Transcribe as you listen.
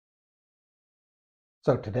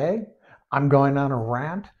So today I'm going on a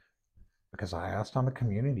rant because I asked on the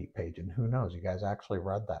community page, and who knows, you guys actually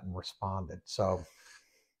read that and responded. So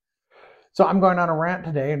I'm going on a rant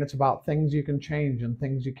today, and it's about things you can change and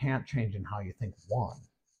things you can't change, and how you think one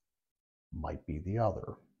might be the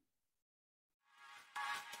other.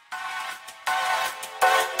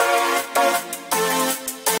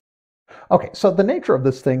 Okay, so the nature of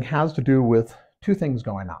this thing has to do with two things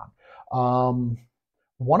going on.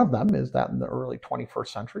 One of them is that in the early 21st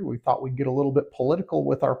century, we thought we'd get a little bit political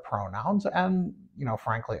with our pronouns, and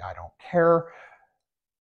frankly, I don't care.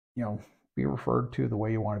 Be referred to the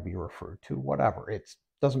way you want to be referred to, whatever. It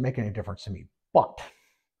doesn't make any difference to me. But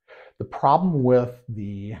the problem with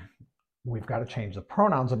we've got to change the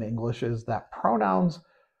pronouns in English is that pronouns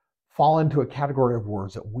fall into a category of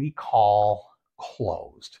words that we call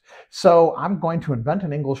closed. So I'm going to invent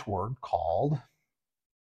an English word called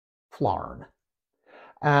flarn.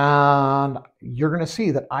 And you're going to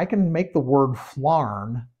see that I can make the word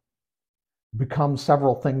flarn become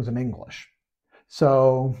several things in English.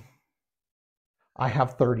 So I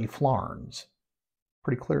have 30 flarns.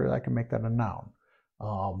 Pretty clear that I can make that a noun.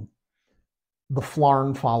 The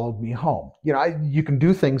flarn followed me home. You can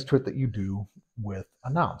do things to it that you do with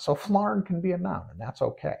a noun. So flarn can be a noun, and that's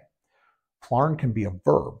okay. Flarn can be a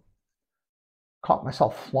verb. Caught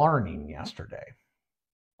myself flarning yesterday.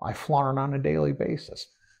 I flarn on a daily basis.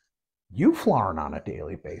 You flarn on a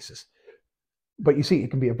daily basis. But you see, it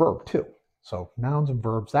can be a verb too. So nouns and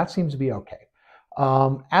verbs, that seems to be okay.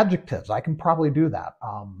 Adjectives, I can probably do that.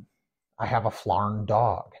 I have a flarn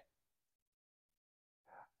dog.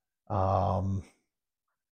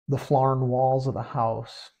 The flarn walls of the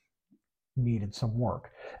house needed some work.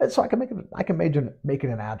 And so I can make it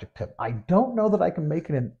an adjective. I don't know that I can make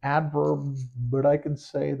it an adverb, but I can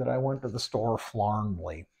say that I went to the store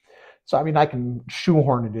flarnly. So I can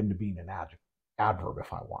shoehorn it into being an adverb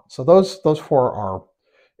if I want. So those four are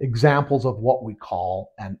examples of what we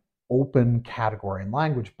call an open category in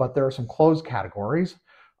language, but there are some closed categories.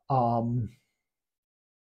 I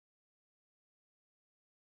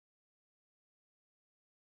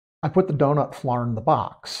put the donut flarn in the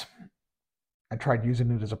box. I tried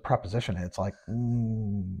using it as a preposition, and it's like,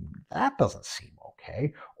 that doesn't seem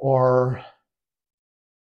okay. Or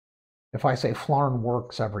if I say flarn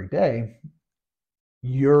works every day,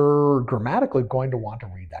 you're grammatically going to want to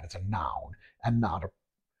read that as a noun and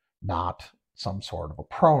not some sort of a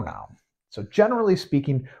pronoun. So generally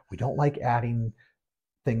speaking, we don't like adding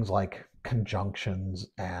things like conjunctions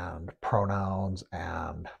and pronouns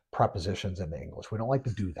and prepositions into English. We don't like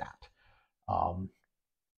to do that.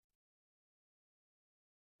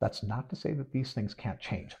 That's not to say that these things can't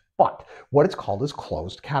change, but what it's called is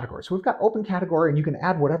closed category. So we've got open category, and you can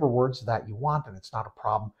add whatever words that you want, and it's not a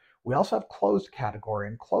problem. We also have closed category,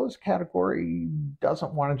 and closed category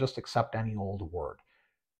doesn't want to just accept any old word,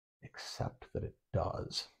 except that it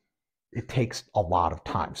does. It takes a lot of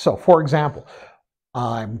time. So for example,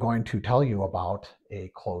 I'm going to tell you about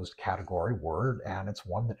a closed category word, and it's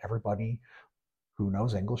one that everybody who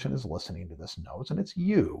knows English and is listening to this knows, and it's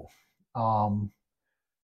you.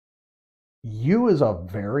 You is a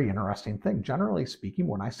very interesting thing. Generally speaking,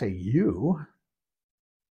 when I say you,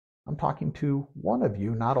 I'm talking to one of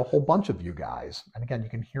you, not a whole bunch of you guys. And again, you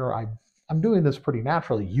can hear I'm doing this pretty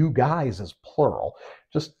naturally. You guys is plural,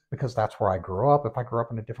 just because that's where I grew up. If I grew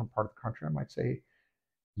up in a different part of the country, I might say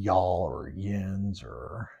y'all or yins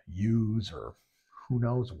or yous or who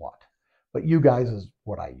knows what. But you guys is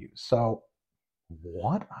what I use. So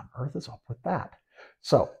what on earth is up with that?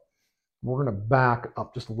 So we're going to back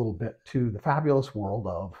up just a little bit to the fabulous world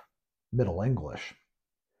of Middle English.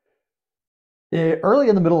 Early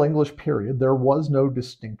in the Middle English period, there was no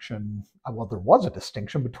distinction. Well, there was a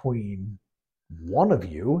distinction between one of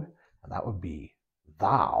you, and that would be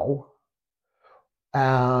thou,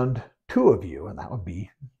 and two of you, and that would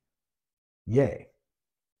be ye.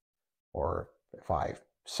 Or if I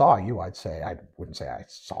saw you, I wouldn't say I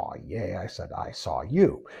saw ye, I said I saw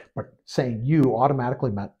you. But saying you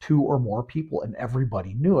automatically meant two or more people, and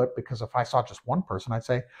everybody knew it, because if I saw just one person, I'd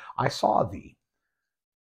say I saw thee.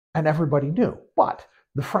 And everybody knew. But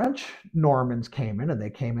the French Normans came in, and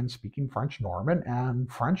they came in speaking French Norman, and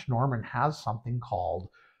French Norman has something called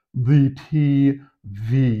the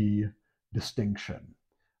TV distinction.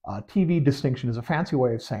 TV distinction is a fancy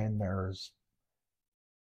way of saying there's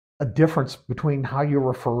a difference between how you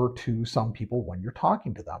refer to some people when you're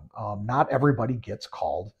talking to them. Not everybody gets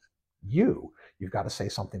called you. You've got to say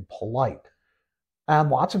something polite.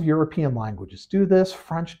 And lots of European languages do this.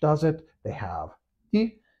 French does it. They have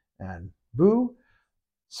he and vous.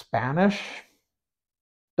 Spanish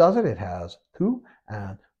does it. It has tú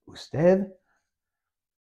and usted.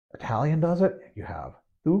 Italian does it. You have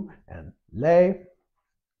tu and lei.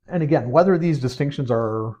 And again, whether these distinctions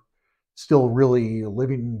are still really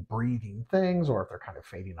living, breathing things or if they're kind of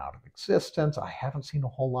fading out of existence, I haven't seen a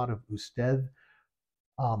whole lot of usted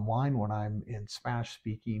online when I'm in Spanish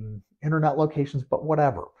speaking internet locations, but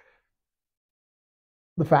whatever.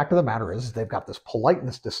 The fact of the matter is they've got this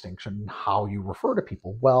politeness distinction, how you refer to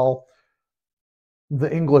people. Well,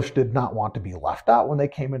 the English did not want to be left out when they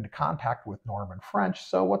came into contact with Norman French.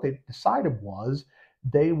 So what they decided was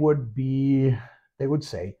they would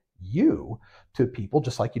say you to people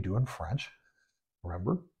just like you do in French.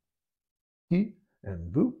 Remember? Qui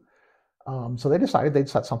and vous. So they decided they'd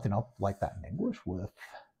set something up like that in English with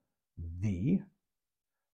thee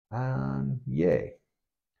and ye,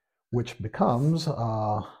 which becomes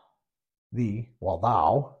thou,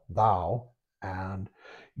 and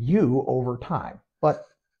you over time. But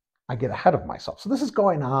I get ahead of myself. So this is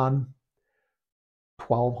going on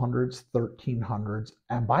 1200s, 1300s,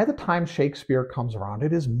 and by the time Shakespeare comes around,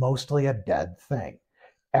 it is mostly a dead thing.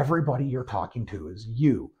 Everybody you're talking to is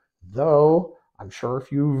you, though I'm sure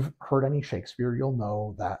if you've heard any Shakespeare, you'll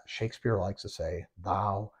know that Shakespeare likes to say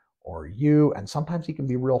thou or you, and sometimes he can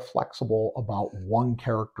be real flexible about one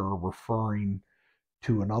character referring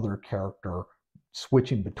to another character.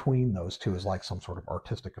 Switching between those two is like some sort of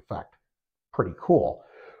artistic effect. Pretty cool.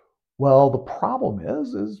 Well, the problem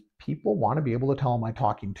is people want to be able to tell, am I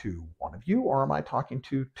talking to one of you or am I talking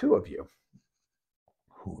to two of you?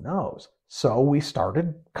 Who knows? So we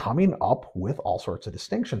started coming up with all sorts of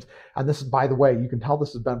distinctions. And this is, by the way, you can tell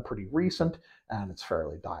this has been pretty recent and it's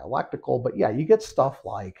fairly dialectical. But yeah, you get stuff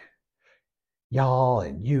like y'all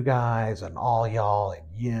and you guys and all y'all and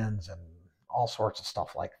yins and all sorts of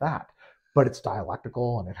stuff like that. But it's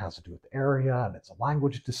dialectical and it has to do with the area and it's a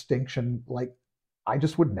language distinction. Like, I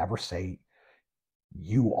just would never say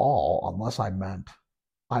you all unless I meant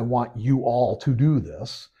I want you all to do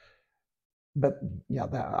this. But yeah,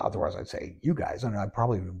 otherwise I'd say you guys, and I'd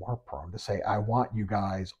probably be more prone to say I want you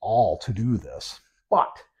guys all to do this.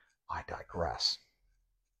 But I digress.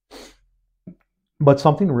 But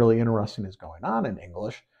something really interesting is going on in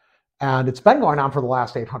English, and it's been going on for the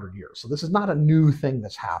last 800 years. So this is not a new thing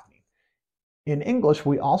that's happening. In English,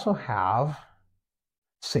 we also have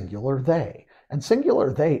singular they. And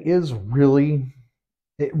singular they is really,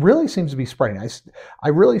 it really seems to be spreading. I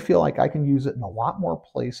really feel like I can use it in a lot more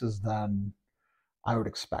places than I would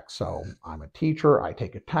expect. So I'm a teacher, I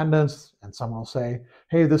take attendance, and someone will say,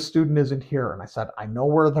 hey, this student isn't here. And I said, I know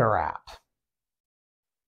where they're at.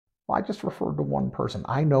 Well, I just referred to one person.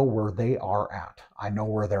 I know where they are at. I know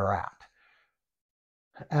where they're at.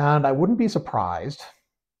 And I wouldn't be surprised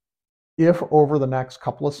if over the next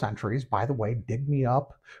couple of centuries, by the way, dig me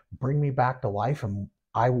up, bring me back to life, and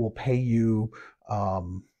I will pay you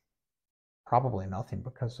probably nothing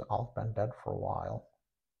because I've been dead for a while.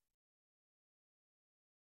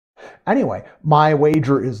 Anyway, my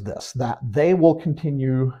wager is this, that they will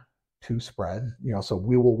continue to spread. So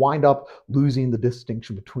we will wind up losing the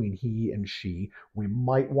distinction between he and she. We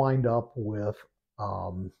might wind up with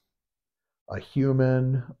a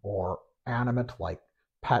human or animate, like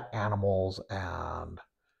pet animals and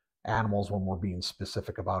animals when we're being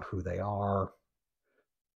specific about who they are.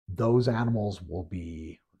 Those animals will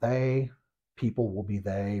be they, people will be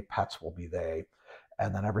they, pets will be they,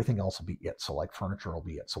 and then everything else will be it. So like furniture will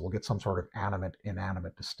be it. So we'll get some sort of animate,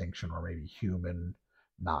 inanimate distinction, or maybe human,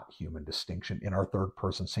 not human distinction in our third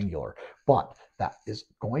person singular. But that is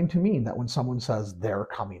going to mean that when someone says they're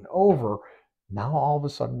coming over, now all of a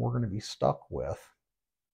sudden we're going to be stuck with,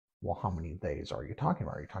 well, how many theys are you talking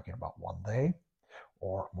about? Are you talking about one they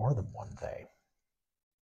or more than one they?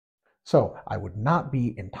 So I would not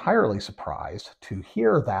be entirely surprised to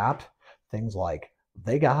hear that things like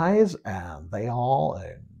they guys and they all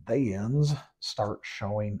and they ins start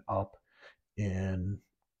showing up in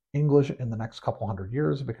English in the next couple hundred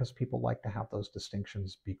years because people like to have those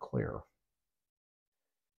distinctions be clear.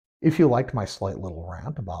 If you liked my slight little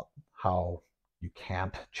rant about how you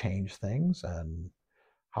can't change things and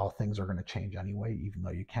how things are going to change anyway, even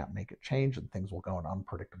though you can't make it change and things will go in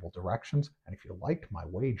unpredictable directions. And if you liked my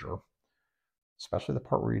wager, especially the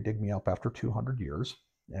part where you dig me up after 200 years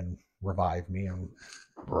and revive me and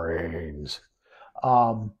brains.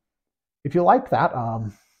 If you like that,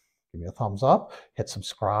 give me a thumbs up, hit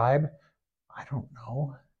subscribe. I don't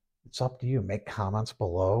know. It's up to you. Make comments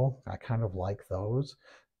below. I kind of like those.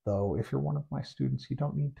 Though if you're one of my students, you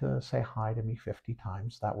don't need to say hi to me 50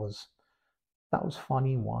 times. That was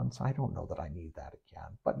funny once. I don't know that I need that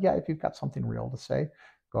again. But yeah, if you've got something real to say,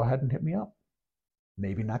 go ahead and hit me up.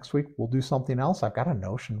 Maybe next week we'll do something else. I've got a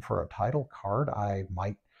notion for a title card. I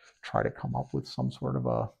might try to come up with some sort of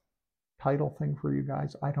a title thing for you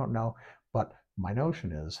guys? I don't know. But my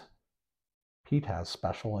notion is Pete has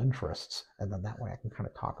special interests, and then that way I can kind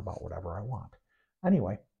of talk about whatever I want.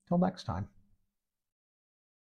 Anyway, till next time.